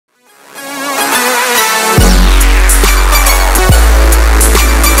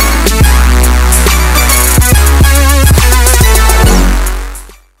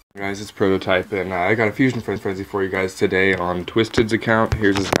guys, it's Prototype, and I got a Fusion Frenzy for you guys today on Twisted's account.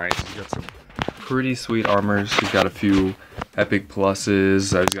 Here's his knife. He's got some pretty sweet armors. He's got a few Epic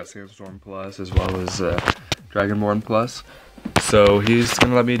Pluses. He's got Sandstorm Plus as well as Dragonborn Plus. So he's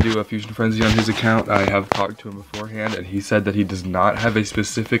gonna let me do a Fusion Frenzy on his account. I have talked to him beforehand, and he said that he does not have a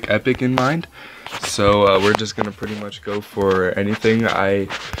specific epic in mind. So we're just gonna pretty much go for anything.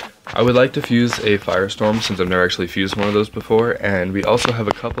 I would like to fuse a Firestorm since I've never actually fused one of those before, and we also have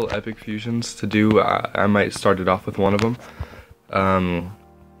a couple epic fusions to do. I might start it off with one of them.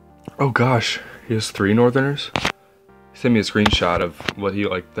 Oh gosh, he has 3 Northerners. He sent me a screenshot of what he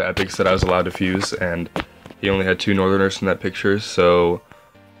the epics that I was allowed to fuse, and he only had 2 Northerners in that picture. So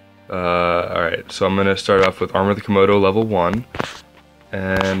alright, so I'm gonna start off with Armor the Komodo level 1,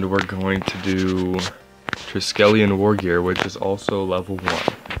 and we're going to do Triskelion War Gear, which is also level 1.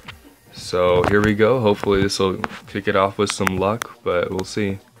 So here we go. Hopefully this will kick it off with some luck, but we'll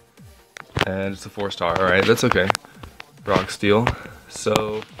see. And it's a 4-star. Alright, that's okay. Rock Steel.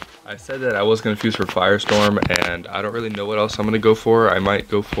 So I said that I was going to fuse for Firestorm, and I don't really know what else I'm going to go for. I might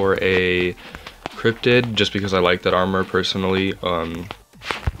go for a Cryptid, just because I like that armor personally. I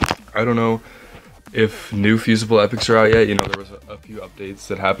don't know if new fusible epics are out yet. You know, there was a few updates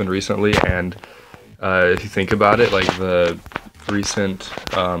that happened recently, and if you think about it, like the recent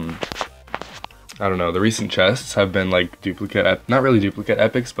I don't know, the recent chests have been like not really duplicate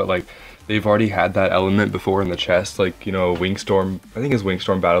epics, but like they've already had that element before in the chest, like, you know, Wingstorm, I think it's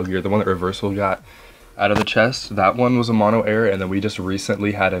Wingstorm Battle Gear, the one that Reversal got out of the chest. That one was a mono air, and then we just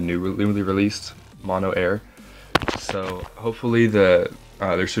recently had a newly released mono air. So hopefully there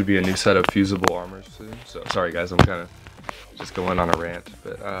should be a new set of fusible armors soon. So sorry guys, I'm kind of just going on a rant,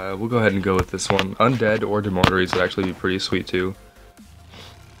 but we'll go ahead and go with this one. Undead or Demortaries would actually be pretty sweet too.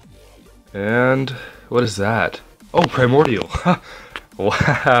 And what is that? Oh, Primordial.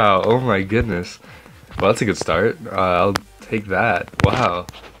 Wow, oh my goodness. Well, that's a good start. I'll take that. Wow,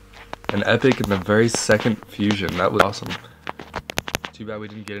 an epic in the very second fusion. That was awesome. Too bad we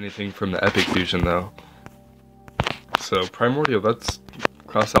didn't get anything from the epic fusion though. So Primordial, that's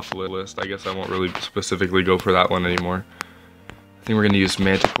crossed off the list. I guess I won't really specifically go for that one anymore. I think we're going to use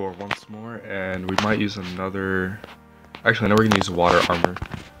Manticore once more, and we might use another... Actually, no, we're going to use Water Armor.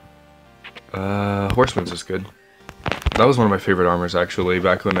 Horseman's is good. That was one of my favorite armors, actually.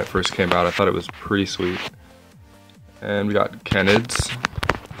 Back when it first came out, I thought it was pretty sweet. And we got Canids.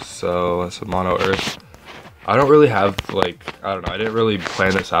 So, that's a Mono Earth. I don't really have, like, I don't know, I didn't really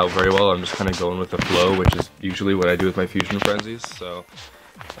plan this out very well. I'm just kind of going with the flow, which is usually what I do with my Fusion Frenzies. So,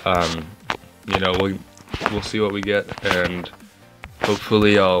 you know, we'll see what we get, and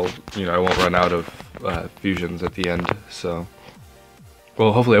hopefully I won't run out of fusions at the end. So,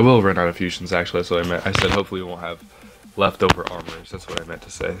 well, hopefully I will run out of fusions, actually. That's what I meant. I said hopefully we won't have leftover armors. That's what I meant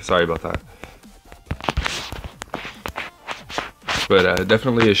to say. Sorry about that. But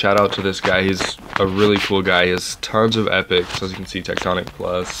definitely a shout out to this guy. He's a really cool guy. He has tons of epics, as you can see, Tectonic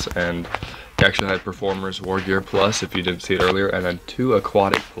Plus, and he actually had Performers War Gear Plus, if you didn't see it earlier, and then 2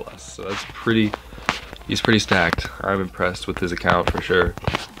 Aquatic Plus. So that's he's pretty stacked. I'm impressed with his account for sure.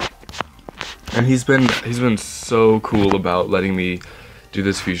 And he's been so cool about letting me do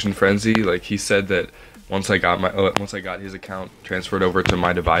this Fusion Frenzy. Like, he said that once I got his account transferred over to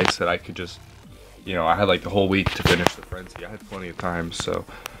my device, that I could just, you know, I had like the whole week to finish the frenzy. I had plenty of time, so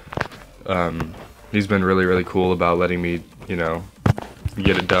he's been really cool about letting me, you know,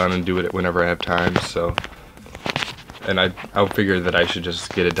 get it done and do it whenever I have time. So, and I figured that I should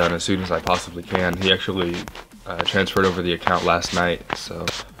just get it done as soon as I possibly can. He actually transferred over the account last night, so,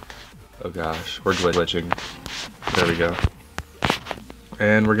 oh gosh, we're glitching. There we go.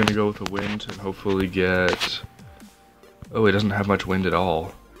 And we're gonna go with the wind and hopefully get, oh, it doesn't have much wind at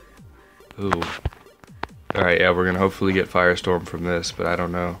all. Ooh. Alright, yeah, we're gonna hopefully get Firestorm from this, but I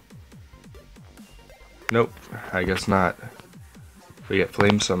don't know. Nope, I guess not. We get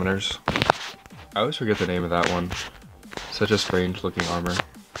Flame Summoners. I always forget the name of that one. Such a strange looking armor.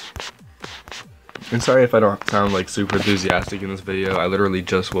 And sorry if I don't sound like super enthusiastic in this video. I literally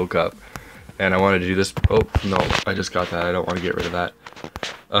just woke up and I wanted to do this. Oh, no, I just got that. I don't want to get rid of that.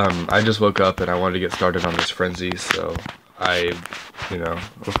 I just woke up and I wanted to get started on this frenzy, so you know,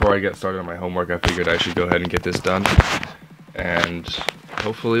 before I get started on my homework, I figured I should go ahead and get this done. And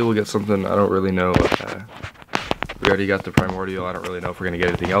hopefully we'll get something. I don't really know. We already got the Primordial. I don't really know if we're going to get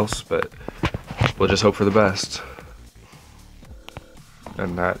anything else, but we'll just hope for the best.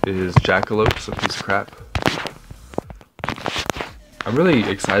 And that is Jackalope's a piece of crap. I'm really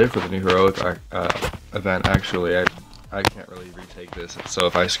excited for the new heroic event, actually. I can't really retake this, so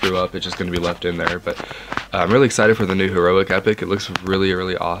if I screw up, it's just going to be left in there. But I'm really excited for the new heroic epic. It looks really,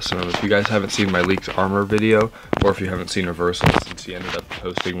 really awesome. If you guys haven't seen my leaked armor video, or if you haven't seen Reversal, since he ended up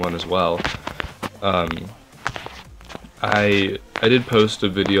posting one as well, I did post a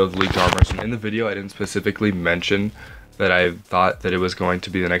video of leaked armors, and in the video I didn't specifically mention that I thought that it was going to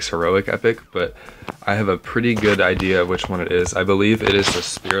be the next heroic epic, but I have a pretty good idea of which one it is. I believe it is the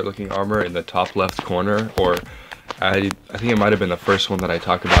spirit looking armor in the top left corner, or I think it might have been the first one that I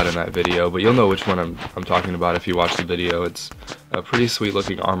talked about in that video, but you'll know which one I'm talking about if you watch the video. It's a pretty sweet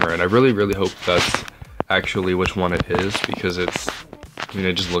looking armor, and I really hope that's actually which one it is, because it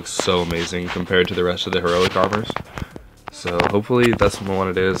just looks so amazing compared to the rest of the heroic armors. So hopefully that's the one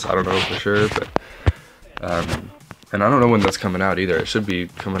it is. I don't know for sure, but and I don't know when that's coming out either. It should be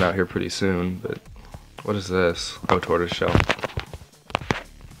coming out here pretty soon. But what is this? Oh, tortoiseshell.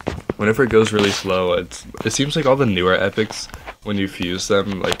 Whenever it goes really slow, it seems like all the newer epics, when you fuse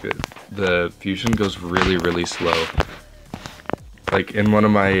them, like the fusion goes really slow. Like in one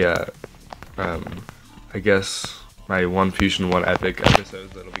of my I guess my one fusion one epic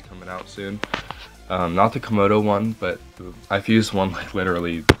episodes that'll be coming out soon. Not the Komodo one, but I fused one like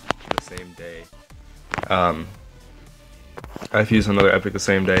literally the same day. I fused another epic the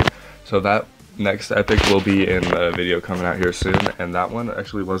same day, so that next epic will be in a video coming out here soon, and that one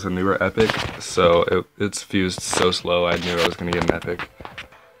actually was a newer epic, so it's fused so slow I knew I was going to get an epic.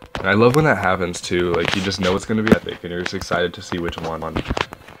 And I love when that happens too, like you just know it's going to be epic and you're just excited to see which one.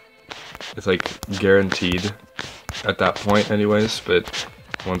 It's like guaranteed at that point anyways, but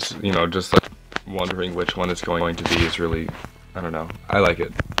once, just like wondering which one it's going to be is really, I don't know, I like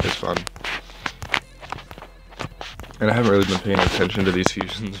it. It's fun. And I haven't really been paying attention to these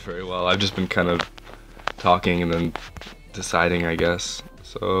fusions very well. I've just been kind of talking and then deciding, I guess.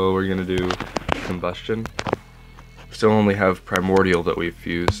 So we're gonna do combustion. Still only have primordial that we've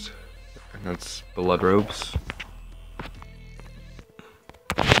fused, and that's blood robes.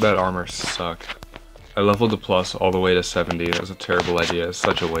 That armor sucked. I leveled the plus all the way to 70. That was a terrible idea. It's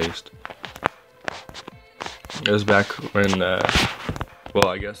such a waste. It was back when, well,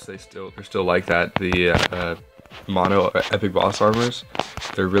 I guess they're still like that. The mono epic boss armors,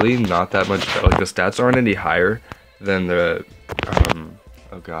 they're really not that much, like the stats aren't any higher than the,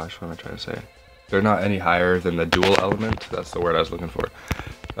 oh gosh, what am I trying to say? They're not any higher than the dual element. That's the word I was looking for.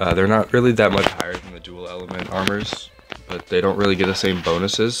 They're not really that much higher than the dual element armors, but they don't really get the same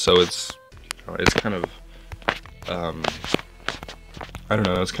bonuses, so it's kind of, I don't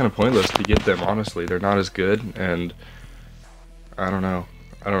know, it's kind of pointless to get them, honestly. They're not as good, and I don't know.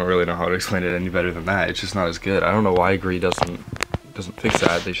 I don't really know how to explain it any better than that. It's just not as good. I don't know why Gree doesn't fix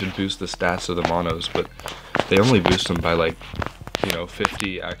that. They should boost the stats of the monos, but they only boost them by like,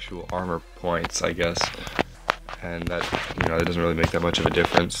 50 actual armor points, I guess. And that, it doesn't really make that much of a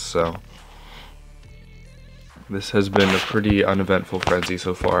difference, so. This has been a pretty uneventful frenzy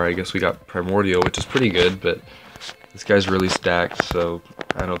so far. I guess we got Primordial, which is pretty good, but this guy's really stacked, so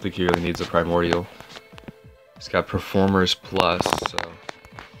I don't think he really needs a Primordial. He's got Performers Plus, so.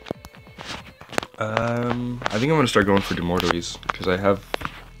 I think I'm going to start going for Demortories, because I have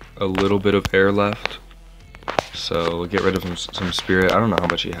a little bit of air left. So we'll get rid of some spirit. I don't know how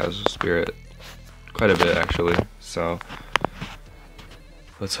much he has of spirit. Quite a bit, actually. So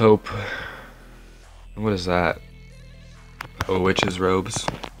let's hope. What is that? Oh, witch's robes.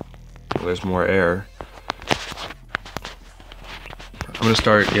 Well, there's more air. I'm gonna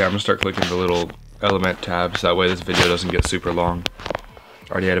start clicking the little element tabs. That way this video doesn't get super long.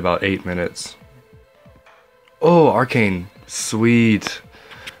 Already at about 8 minutes. Oh, arcane. Sweet.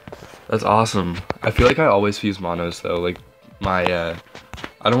 That's awesome. I feel like I always fuse monos though. Like my,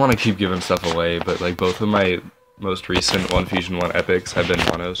 I don't want to keep giving stuff away, but like both of my most recent One Fusion 1 epics have been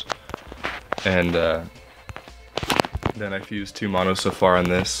monos. And then I fused 2 monos so far on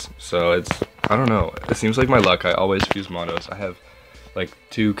this. So it's, I don't know. It seems like my luck. I always fuse monos. I have like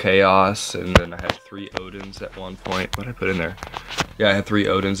 2 Chaos, and then I had 3 Odins at one point. What did I put in there? Yeah, I had 3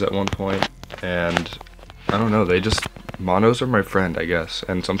 Odins at one point, and I don't know, they just, monos are my friend, I guess,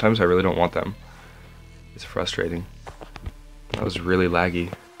 and sometimes I really don't want them. It's frustrating. That was really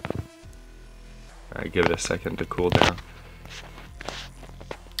laggy. Alright, give it a second to cool down.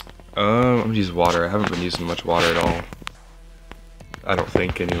 I'm gonna use water. I haven't been using much water at all. I don't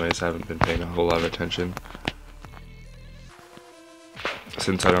think, anyways. I haven't been paying a whole lot of attention,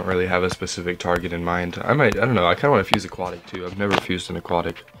 since I don't really have a specific target in mind. I don't know, I kind of want to fuse aquatic too. I've never fused an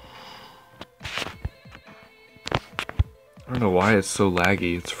aquatic. I don't know why it's so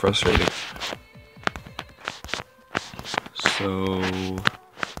laggy. It's frustrating. So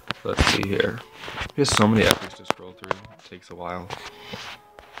let's see here. There's so many epics to scroll through. takes a while.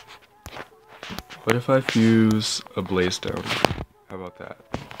 What if I fuse a Blaze-Stone? How about that?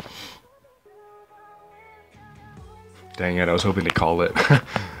 Dang it, I was hoping to call it.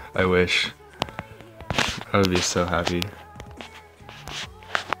 I wish. I would be so happy.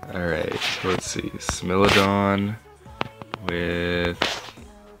 Alright, let's see. Smilodon with...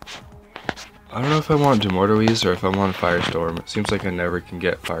 I don't know if I want Demortoise or if I want Firestorm. It seems like I never can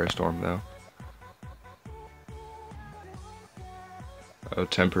get Firestorm though. Oh,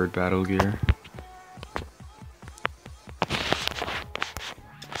 Tempered Battle Gear.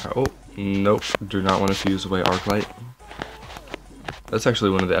 Oh, nope. Do not want to fuse away Arclight. That's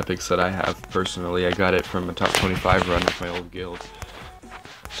actually one of the epics that I have personally. I got it from a top 25 run with my old guild.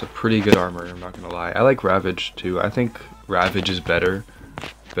 It's a pretty good armor, I'm not gonna lie. I like Ravage too. I think Ravage is better,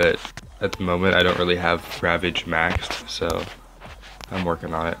 but at the moment I don't really have Ravage maxed, so I'm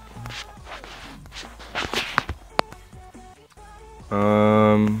working on it.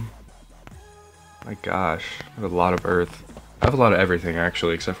 My gosh, I have a lot of earth. I have a lot of everything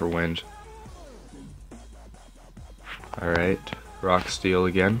actually, except for wind. Alright, Rock Steel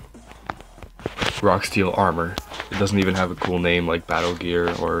again. Rock Steel armor. It doesn't even have a cool name like Battle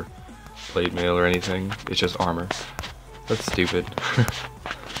Gear or Plate Mail or anything. It's just armor. That's stupid. I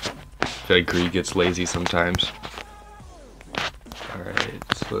feel like greed gets lazy sometimes. Alright,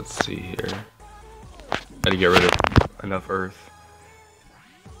 so let's see here. Gotta get rid of enough earth.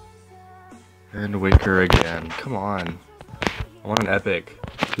 And Waker again. Come on. I want an epic.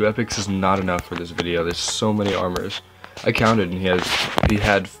 2 epics is not enough for this video. There's so many armors. I counted and he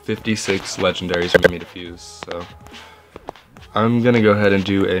had 56 legendaries for me to fuse, so I'm gonna go ahead and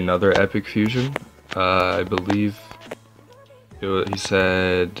do another epic fusion. I believe he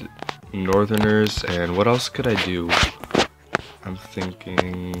said Northerners, and what else could I do? I'm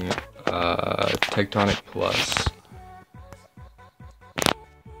thinking Tectonic Plus,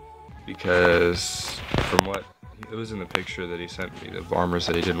 because from what it was in the picture that he sent me, the armors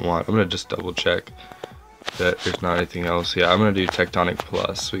that he didn't want. I'm gonna just double check that there's not anything else. Yeah, I'm gonna do Tectonic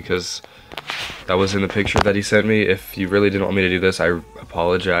Plus because that was in the picture that he sent me. If you really didn't want me to do this, I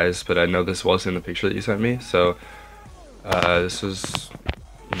apologize, but I know this was in the picture that you sent me, so this is,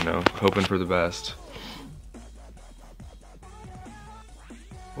 you know, hoping for the best.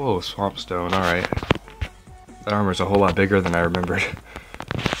 Whoa, Swamp Stone, alright. That armor's a whole lot bigger than I remembered.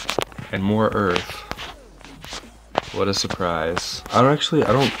 And more earth. What a surprise. I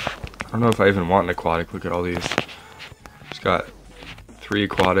don't know if I even want an aquatic. Look at all these. Just got 3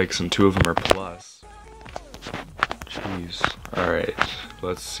 aquatics and 2 of them are plus. Jeez. Alright,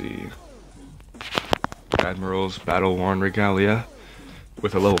 let's see. Admiral's Battle Worn Regalia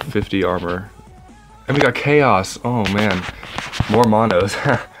with a level 50 armor. And we got Chaos. Oh man. More monos.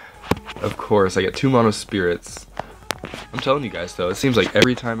 Of course, I get 2 mono spirits. I'm telling you guys though, it seems like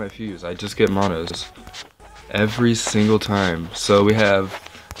every time I fuse, I just get monos. Every single time. So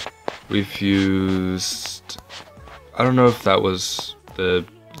we fused, I don't know if that was the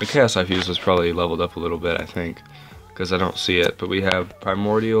Chaos I fused was probably leveled up a little bit, I think, because I don't see it, but we have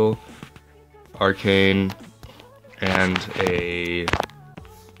Primordial, Arcane, and a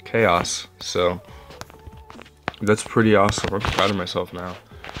Chaos, so that's pretty awesome. I'm proud of myself now.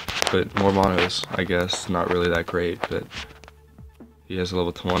 But more monos, I guess, not really that great, but he has a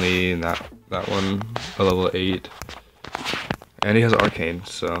level 20, and that one a level 8, and he has Arcane,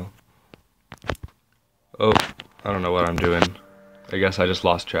 so... Oh, I don't know what I'm doing. I guess I just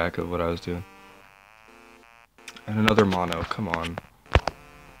lost track of what I was doing. And another mono, come on.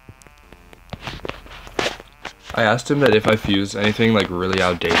 I asked him that if I fuse anything like really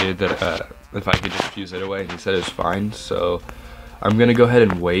outdated, that if I could just fuse it away, and he said it's fine, so I'm gonna go ahead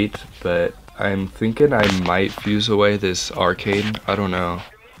and wait, but I'm thinking I might fuse away this Arcane. I don't know.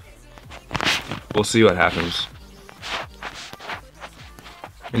 We'll see what happens.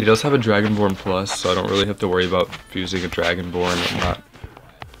 And he does have a Dragonborn Plus, so I don't really have to worry about fusing a Dragonborn and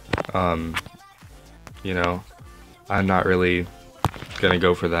not, you know, I'm not really gonna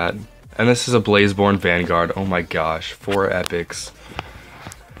go for that. And this is a Blazeborn Vanguard. Oh my gosh, 4 epics.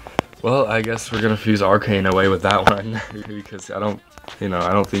 Well, I guess we're gonna fuse Arcane away with that one because I don't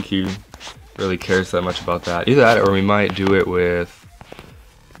think he really cares that much about that. Either that, or we might do it with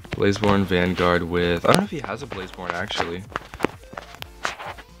Blazeborn Vanguard with, I don't know if he has a Blazeborn actually.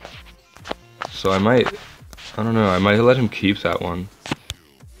 So I don't know, I might let him keep that one.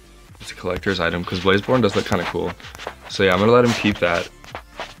 It's a collector's item, because Blazeborn does look kind of cool. So yeah, I'm gonna let him keep that.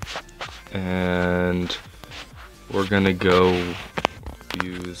 And we're gonna go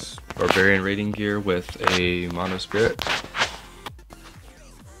use Barbarian Raiding Gear with a Mono Spirit.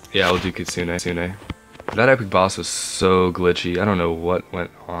 Yeah, I'll do Kitsune. That epic boss was so glitchy. I don't know what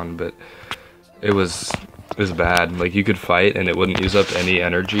went on, but it was bad. Like, you could fight and it wouldn't use up any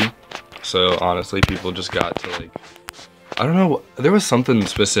energy. So honestly, people just got to, like, I don't know, there was something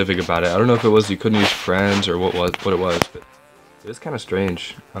specific about it. I don't know if it was you couldn't use friends or what it was, but it was kind of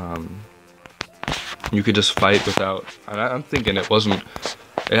strange. You could just fight without, and I'm thinking it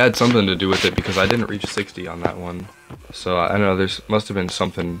had something to do with it because I didn't reach 60 on that one. So I don't know, must have been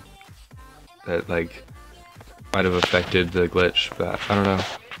something that, like, might have affected the glitch, but I don't know.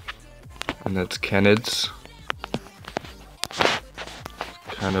 And that's Kenned's.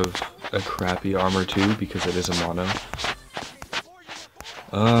 Kind of a crappy armor too because it is a mono.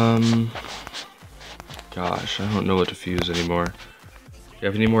 Gosh, I don't know what to fuse anymore. Do you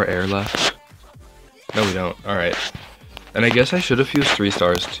have any more air left? No, we don't. Alright. And I guess I should have fused 3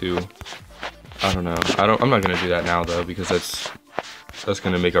 stars too. I don't know. I'm not gonna do that now though because that's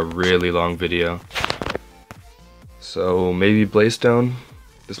gonna make a really long video. So maybe Blaze-Stone.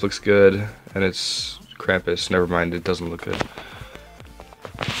 This looks good, and it's Krampus. Never mind, it doesn't look good.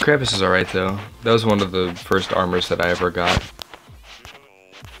 Krampus is alright though. That was one of the first armors that I ever got.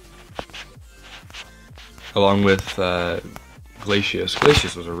 Along with Glacius.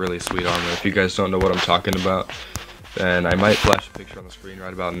 Glacius was a really sweet armor. If you guys don't know what I'm talking about, then I might flash a picture on the screen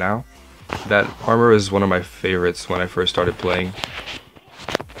right about now. That armor is one of my favorites when I first started playing.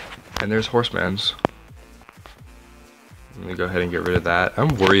 And there's Horseman's. Let me go ahead and get rid of that. I'm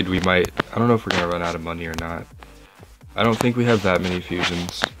worried I don't know if we're gonna run out of money or not. I don't think we have that many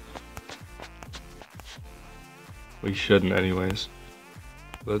fusions. We shouldn't anyways.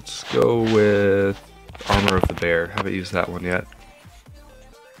 Let's go with Armor of the Bear. Haven't used that one yet.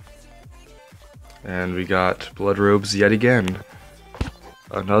 And we got Blood Robes yet again.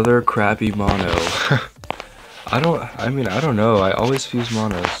 Another crappy mono. I don't know. I always fuse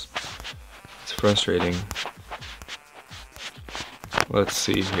monos. It's frustrating. Let's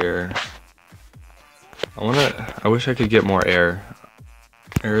see here. I wish I could get more air.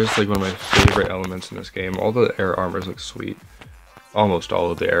 Air is like one of my favorite elements in this game. All the air armors look sweet. Almost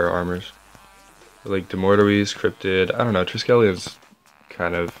all of the air armors. Like Demortories, Cryptid, I don't know, Triskelions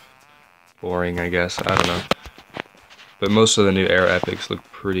kind of boring, I guess, I don't know. But most of the new air epics look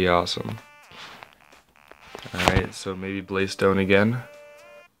pretty awesome. Alright, so maybe Blaze-Stone again.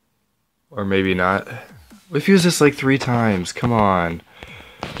 Or maybe not. We've used this like 3 times, come on.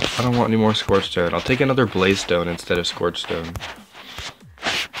 I don't want any more Scorchstone. I'll take another Blaze-Stone instead of Scorchstone.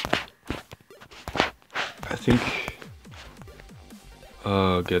 I think...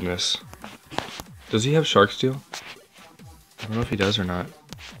 Oh goodness. Does he have Shark Steel? I don't know if he does or not.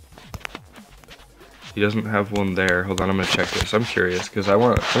 He doesn't have one there. Hold on, I'm gonna check this. I'm curious because I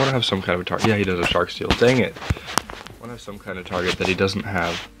want to have some kind of a target. Yeah, he does have Shark Steel. Dang it! I want to have some kind of target that he doesn't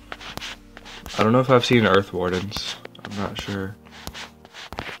have. I don't know if I've seen Earth Wardens. I'm not sure.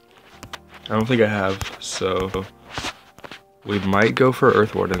 I don't think I have. So we might go for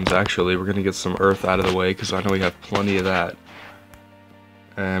Earth Wardens. Actually, we're gonna get some Earth out of the way because I know we have plenty of that.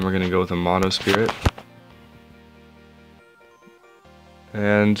 And we're gonna go with a Mono Spirit.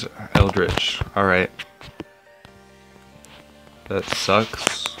 And Eldritch. Alright. That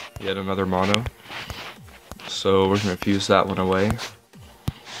sucks. Yet another mono. So we're gonna fuse that one away.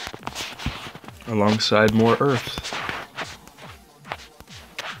 Alongside more Earth.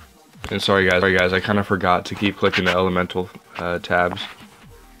 And sorry guys, I kind of forgot to keep clicking the elemental tabs.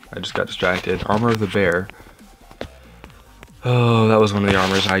 I just got distracted. Armor of the Bear. Oh, that was one of the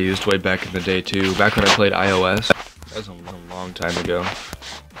armors I used way back in the day too. Back when I played iOS. That was a long time ago.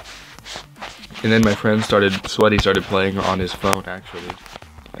 And then my friend Sweaty started playing on his phone actually.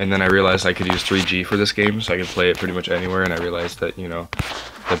 And then I realized I could use 3G for this game, so I could play it pretty much anywhere, and I realized that, you know,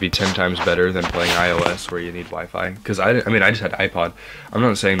 that'd be 10 times better than playing iOS where you need Wi-Fi. Because I just had iPod. I'm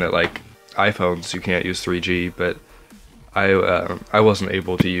not saying that like iPhones you can't use 3G, but I wasn't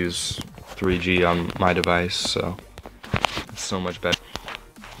able to use 3G on my device, so it's so much better.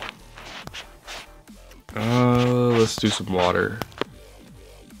 Let's do some water.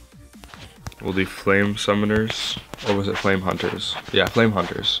 We'll do Flame Summoners, or was it Flame Hunters? Yeah, Flame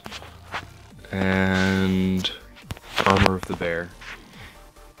Hunters. And Armor of the Bear.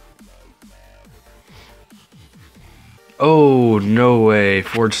 Oh, no way,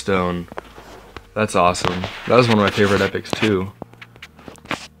 Forge Stone. That's awesome. That was one of my favorite epics too.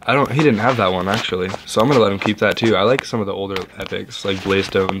 He didn't have that one actually, so I'm gonna let him keep that too. I like some of the older epics, like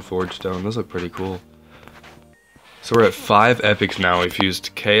Blaze-Stone, Forge Stone, those look pretty cool. So we're at 5 epics now. We've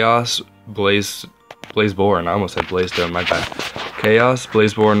used Chaos, Blazeborn. I almost said Blaze-Stone, my bad. Chaos,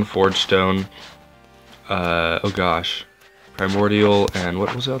 Blazeborn, Forge Stone. Oh gosh. Primordial, and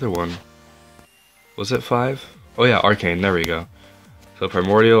what was the other one? Was it 5? Oh yeah, Arcane, there we go. So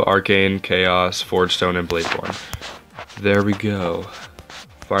Primordial, Arcane, Chaos, Forge Stone, and Bladeborn. There we go.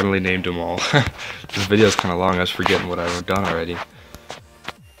 Finally named them all. This video is kind of long, I was forgetting what I've done already.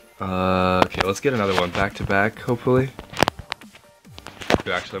 Okay, let's get another one back to back, hopefully.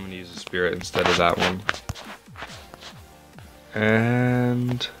 Actually, I'm going to use a Spirit instead of that one.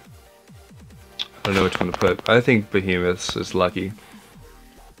 And I don't know which one to put. I think Behemoths is lucky.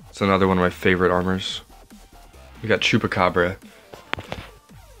 It's another one of my favorite armors. We got Chupacabra.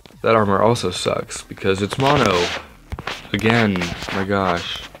 That armor also sucks because it's mono. Again, my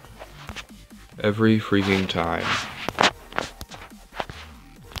gosh. Every freaking time.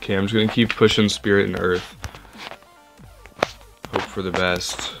 Okay, I'm just gonna keep pushing Spirit and Earth. Hope for the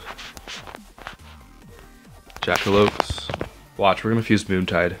best. Jackalopes. Watch, we're gonna fuse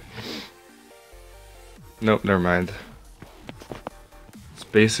Moontide. Nope, never mind. It's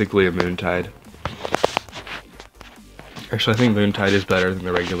basically a Moontide. Actually, I think Moontide is better than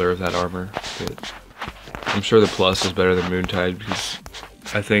the regular of that armor. But I'm sure the plus is better than Moontide because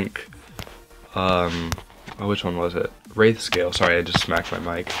I think, oh, which one was it? Wraith Scale. Sorry, I just smacked my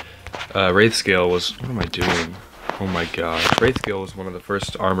mic. Wraith Scale was, what am I doing? Oh my god. Wraith Scale was one of the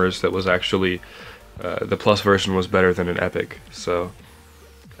first armors that was actually, the plus version was better than an epic. So,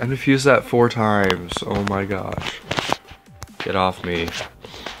 and we fused that 4 times. Oh my gosh. Get off me.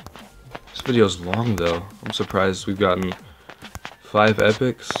 This video's long though. I'm surprised we've gotten 5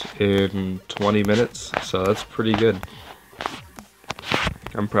 epics in 20 minutes, so that's pretty good.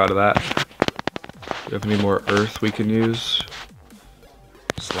 I'm proud of that. Do we have any more earth we can use?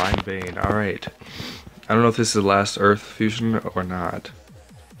 Slime Bane, alright. I don't know if this is the last earth fusion or not.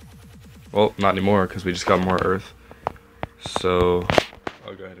 Well, not anymore because we just got more earth. So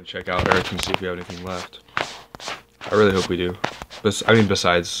I'll go ahead and check out earth and see if we have anything left. I really hope we do. I mean,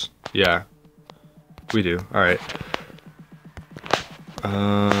 besides, yeah, we do. Alright.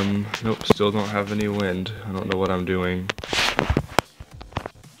 Nope, still don't have any wind. I don't know what I'm doing.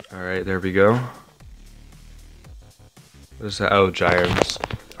 Alright, there we go. What is that? Oh, Gyres.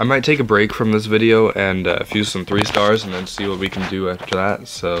 I might take a break from this video and fuse some 3 stars and then see what we can do after that,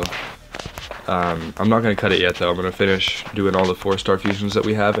 so I'm not going to cut it yet though. I'm going to finish doing all the 4-star fusions that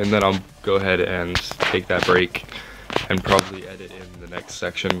we have and then I'll go ahead and take that break and probably edit in the next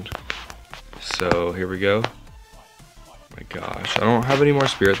section. So here we go. My gosh, I don't have any more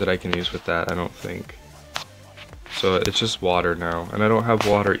Spirit that I can use with that, I don't think. So it's just water now, and I don't have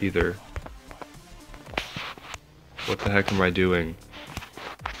water either. What the heck am I doing?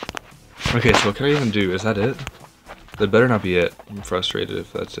 Okay, so what can I even do? Is that it? That better not be it. I'm frustrated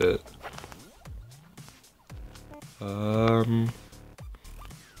if that's it.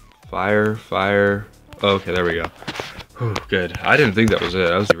 Fire, fire. Oh, okay, there we go. Whew, good. I didn't think that was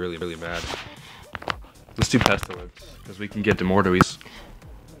it. I was really, really mad. Let's do Pestilence, because we can get Demortoes.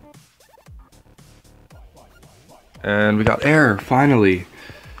 And we got air, finally.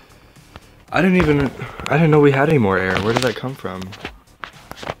 I didn't know we had any more air. Where did that come from?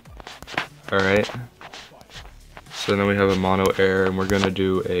 Alright. So then we have a mono air, and we're gonna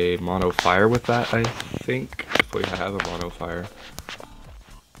do a mono fire with that, I think. If we have a mono fire.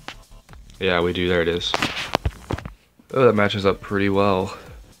 Yeah, we do. There it is. Oh, that matches up pretty well.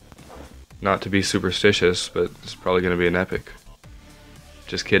 Not to be superstitious, but it's probably gonna be an epic.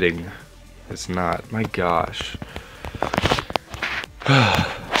 Just kidding. It's not. My gosh.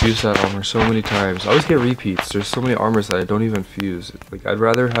 Fuse that armor so many times. I always get repeats. There's so many armors that I don't even fuse. Like, I'd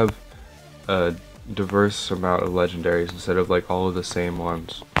rather have a diverse amount of legendaries instead of like all of the same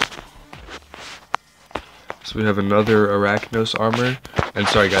ones. So we have another Arachnos armor. And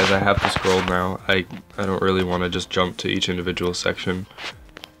sorry guys, I have to scroll now. I don't really want to just jump to each individual section.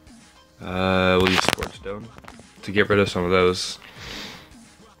 We'll use Scorchstone to get rid of some of those.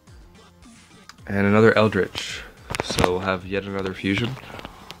 And another Eldritch. So we'll have yet another fusion.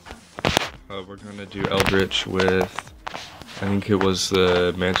 We're gonna do Eldritch with, I think it was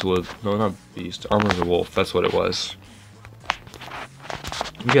the Mantle of, no, not Beast, Armor of the Wolf, that's what it was.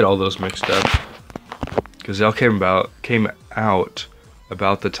 We get all those mixed up. Because they all came out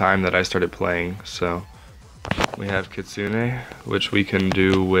about the time that I started playing, so. We have Kitsune, which we can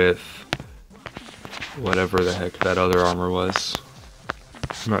do with whatever the heck that other armor was.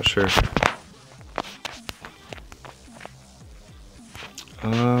 I'm not sure.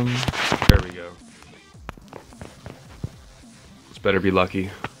 There we go. This better be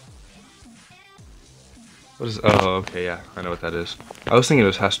lucky. What is, oh, okay, yeah, I know what that is. I was thinking it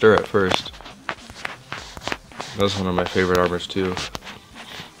was Hastur at first. That was one of my favorite armors too.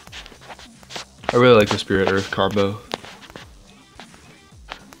 I really like the Spirit Earth combo.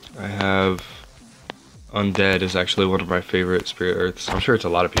 I have Undead is actually one of my favorite Spirit Earths. I'm sure it's a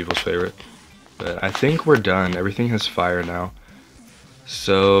lot of people's favorite. But I think we're done. Everything has fire now.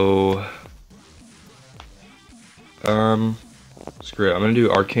 So... screw it. I'm gonna do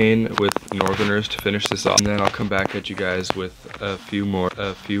Arcane with Northerners to finish this off. And then I'll come back at you guys with a few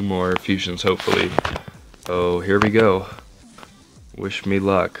more fusions, hopefully. So here we go. Wish me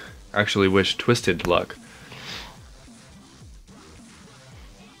luck. Actually, wish Twisted luck.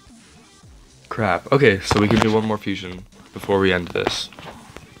 Crap. Okay, so we can do one more fusion before we end this.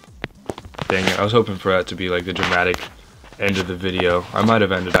 Dang it, I was hoping for that to be like the dramatic end of the video. I might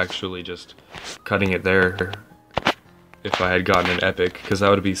have ended actually just cutting it there if I had gotten an epic, because that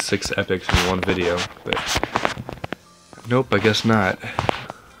would be 6 epics in one video, but nope, I guess not.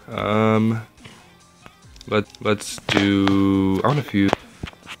 Let's do, I want a few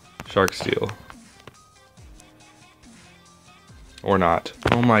Shark Steel. Or not.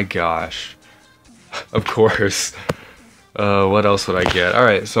 Oh my gosh. Of course. What else would I get?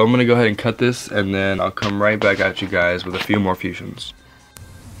 Alright, so I'm gonna go ahead and cut this, and then I'll come right back at you guys with a few more fusions.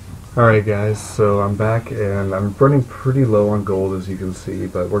 Alright guys, so I'm back, and I'm running pretty low on gold as you can see,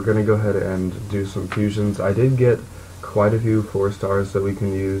 but we're gonna go ahead and do some fusions. I did get quite a few 4 stars that we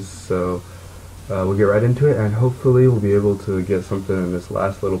can use, so we'll get right into it, and hopefully we'll be able to get something in this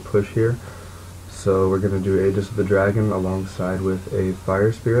last little push here. So we're gonna do Aegis of the Dragon alongside with a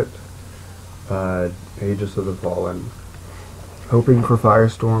Fire Spirit, Aegis of the Fallen. Hoping for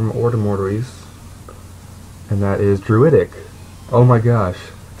Firestorm or Demortaries, and that is Druidic. Oh my gosh,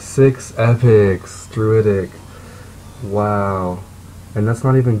 6 epics, Druidic. Wow, and that's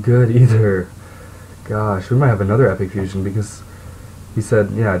not even good either. Gosh, we might have another epic fusion because he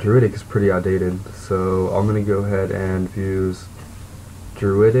said, yeah, Druidic is pretty outdated. So I'm gonna go ahead and fuse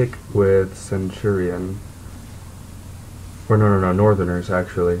Druidic with Centurion. Or no, Northerners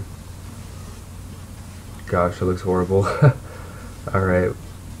actually. Gosh, it looks horrible. Alright,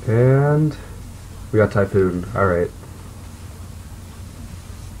 and we got Typhoon. Alright.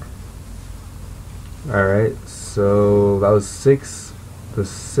 Alright, so that was the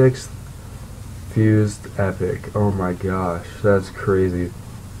 6th fused epic. Oh my gosh, that's crazy.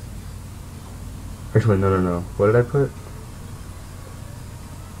 Actually, no. What did I put?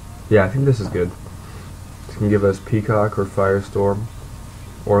 Yeah, I think this is good. This can give us Peacock or Firestorm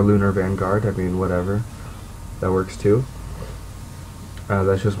or Lunar Vanguard. I mean, whatever. That works too.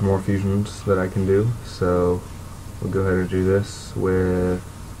 That's just more fusions that I can do. So we'll go ahead and do this with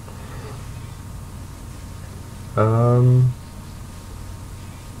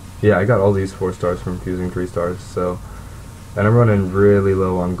yeah, I got all these 4 stars from fusing 3 stars, so, and I'm running really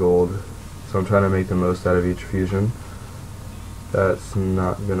low on gold, so I'm trying to make the most out of each fusion. That's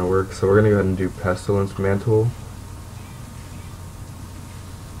not gonna work, so we're gonna go ahead and do Pestilence Mantle.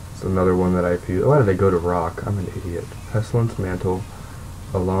 It's another one that I fused. Why did I go to Rock? I'm an idiot. Pestilence Mantle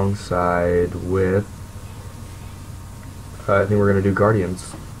alongside with I think we're gonna do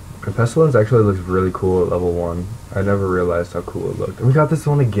Guardians. And Pestilence actually looks really cool at level 1. I never realized how cool it looked. And we got this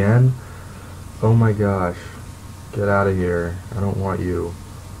one again? Oh my gosh. Get out of here. I don't want you.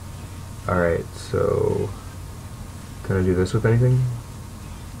 Alright, so... Can I do this with anything?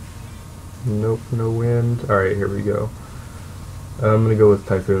 Nope, no wind. Alright, here we go. I'm gonna go with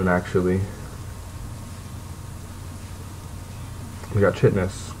Typhoon, actually. We got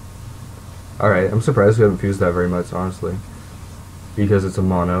Chitness. Alright, I'm surprised we haven't fused that very much, honestly. Because it's a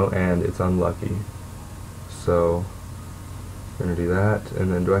mono and it's unlucky. So, we're gonna do that.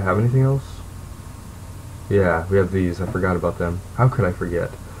 And then, do I have anything else? Yeah, we have these. I forgot about them. How could I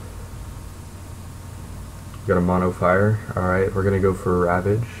forget? We got a mono fire. Alright, we're gonna go for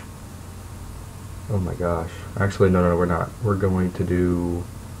Ravage. Oh my gosh. Actually, no, we're not. We're going to do...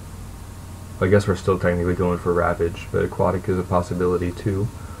 I guess we're still technically going for Ravage, but Aquatic is a possibility too.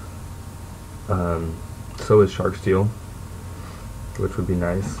 So is Shark Steel, which would be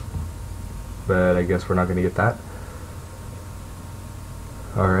nice, but I guess we're not going to get that.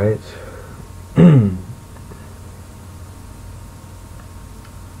 Alright.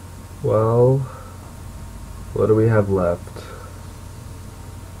 Well, what do we have left?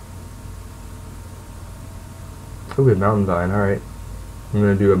 Oh, we have Mountain Vine, alright. I'm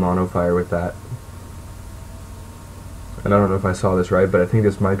going to do a mono fire with that. And I don't know if I saw this right, but I think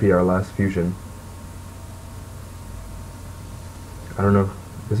this might be our last fusion. I don't know.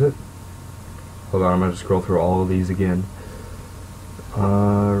 Is it? Hold on, I'm going to scroll through all of these again.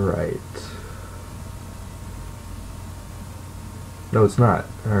 Alright. No, it's not.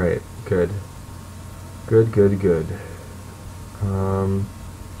 Alright, good. Good.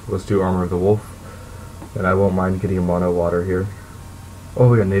 Let's do Armor of the Wolf. And I won't mind getting a mono water here. Oh,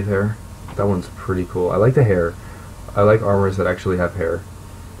 we got Nathair. That one's pretty cool. I like the hair. I like armors that actually have hair.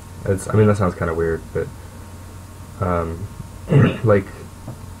 I mean, that sounds kind of weird, but like,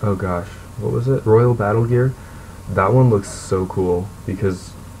 oh gosh, what was it? Royal Battle Gear. That one looks so cool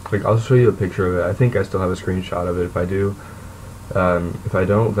because, like, I'll show you a picture of it. I think I still have a screenshot of it. If I do, if I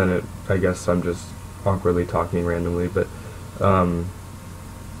don't, then I guess I'm just awkwardly talking randomly. But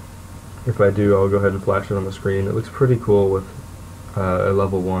if I do, I'll go ahead and flash it on the screen. It looks pretty cool with a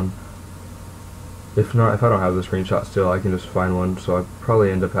level 1. If not, if I don't have the screenshot still, I can just find one, so I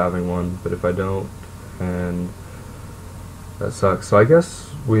probably end up having one, but if I don't, and that sucks. So I guess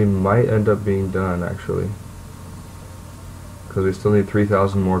we might end up being done, actually, because we still need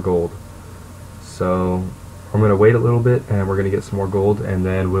 3,000 more gold. So I'm going to wait a little bit, and we're going to get some more gold, and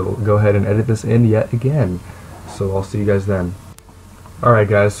then we'll go ahead and edit this in yet again. So I'll see you guys then. Alright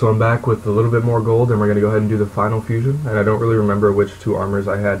guys, so I'm back with a little bit more gold, and we're going to go ahead and do the final fusion. And I don't really remember which 2 armors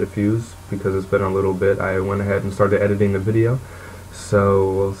I had to fuse because it's been a little bit. I went ahead and started editing the video,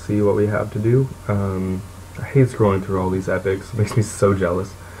 so we'll see what we have to do. I hate scrolling through all these epics. It makes me so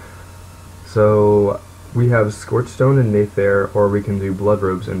jealous. So we have Scorchstone and Nathair, or we can do Blood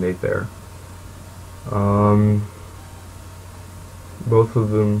Robes and Nathair. Both of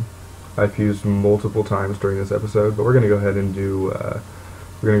them I've used multiple times during this episode, but we're gonna go ahead and do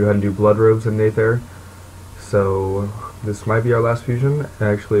Blood Robes and Nathair. So this might be our last fusion.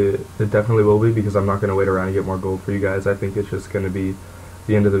 Actually, it definitely will be, because I'm not gonna wait around and get more gold for you guys. I think it's just gonna be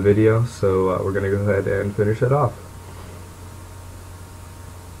the end of the video, so we're gonna go ahead and finish it off.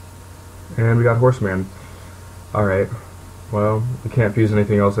 And we got Horseman. Alright, well, we can't fuse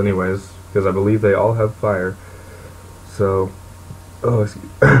anything else anyways, because I believe they all have fire. So, oh,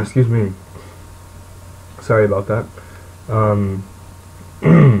 excuse me. Sorry about that.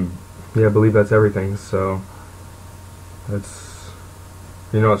 Yeah, I believe that's everything, so that's,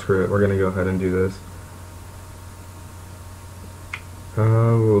 you know what, screw it, we're gonna go ahead and do this.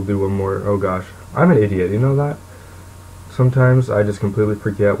 We'll do one more. Oh gosh, I'm an idiot, you know that? Sometimes I just completely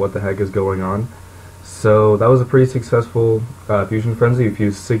forget what the heck is going on. So that was a pretty successful fusion frenzy. We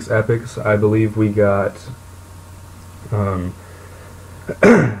fused 6 epics. I believe we got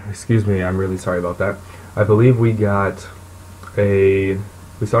excuse me, I'm really sorry about that. I believe we got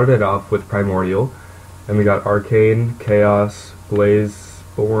we started it off with Primordial, and we got Arcane, Chaos,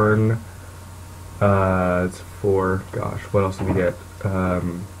 Blazeborn, it's 4, gosh, what else did we get?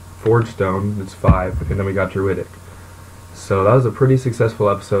 Forge Stone, it's 5, and then we got Druidic. So that was a pretty successful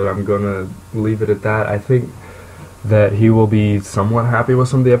episode. I'm gonna leave it at that. I think that he will be somewhat happy with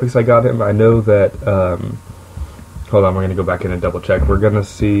some of the epics I got him. I know that, hold on, we're gonna go back in and double check. We're gonna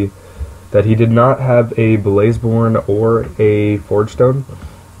see that he did not have a Blazeborn or a Forge Stone.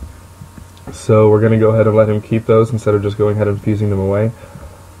 So we're going to go ahead and let him keep those instead of just going ahead and fusing them away.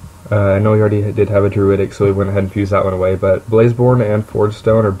 I know he already did have a Druidic, so we went ahead and fused that one away. But Blazeborn and Forge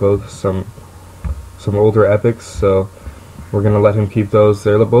Stone are both some older epics, so we're going to let him keep those.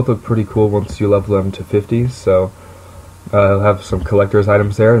 They both look pretty cool once you level them to 50, so he'll have some collector's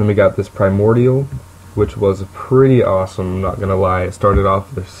items there. And then we got this Primordial, which was pretty awesome, I'm not going to lie. It started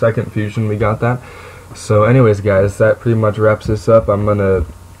off the second fusion, we got that. So anyways guys, that pretty much wraps this up. I'm going to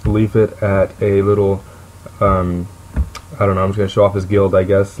leave it at a little, I don't know, I'm just going to show off his guild, I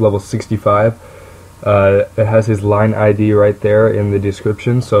guess, level 65. It has his line ID right there in the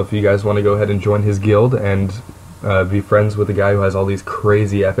description, so if you guys want to go ahead and join his guild and be friends with the guy who has all these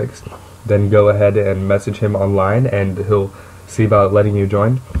crazy epics, then go ahead and message him online and he'll see about letting you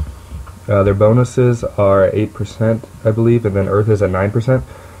join. Their bonuses are 8%, I believe, and then Earth is at 9%.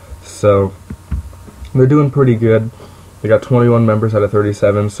 So they're doing pretty good. They got 21 members out of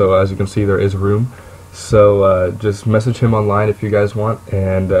 37, so as you can see, there is room. So just message him online if you guys want,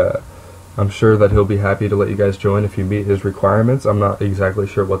 and I'm sure that he'll be happy to let you guys join if you meet his requirements. I'm not exactly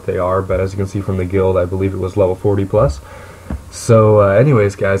sure what they are, but as you can see from the guild, I believe it was level 40 plus. So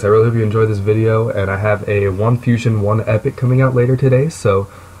anyways guys, I really hope you enjoyed this video, and I have a 1 Fusion 1 Epic coming out later today, so,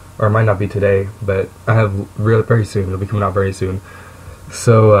 or it might not be today, but I have very soon, it'll be coming out very soon.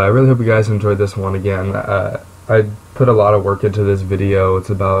 So I really hope you guys enjoyed this one again. I put a lot of work into this video. It's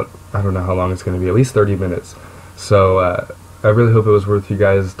about, I don't know how long it's going to be, at least 30 minutes. So I really hope it was worth you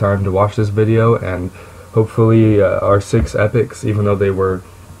guys' time to watch this video, and hopefully our 6 epics, even though they were,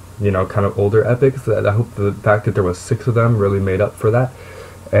 you know, kind of older epics, that I hope the fact that there was 6 of them really made up for that.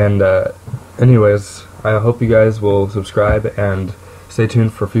 And anyways, I hope you guys will subscribe and stay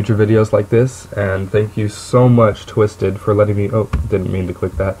tuned for future videos like this, and thank you so much, Twisted, for letting me, oh, didn't mean to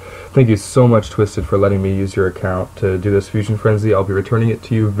click that. Thank you so much, Twisted, for letting me use your account to do this Fusion Frenzy. I'll be returning it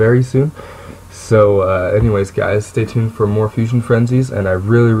to you very soon, So anyways guys, stay tuned for more Fusion Frenzies, and I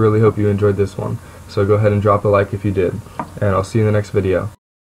really hope you enjoyed this one. So go ahead and drop a like if you did, and I'll see you in the next video.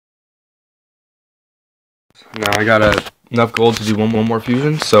 Now I got enough gold to do one more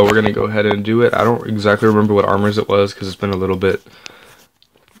fusion, so we're gonna go ahead and do it. I don't exactly remember what armors it was because it's been a little bit.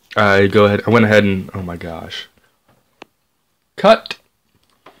 I went ahead and, oh my gosh. Cut!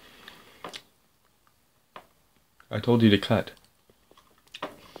 I told you to cut.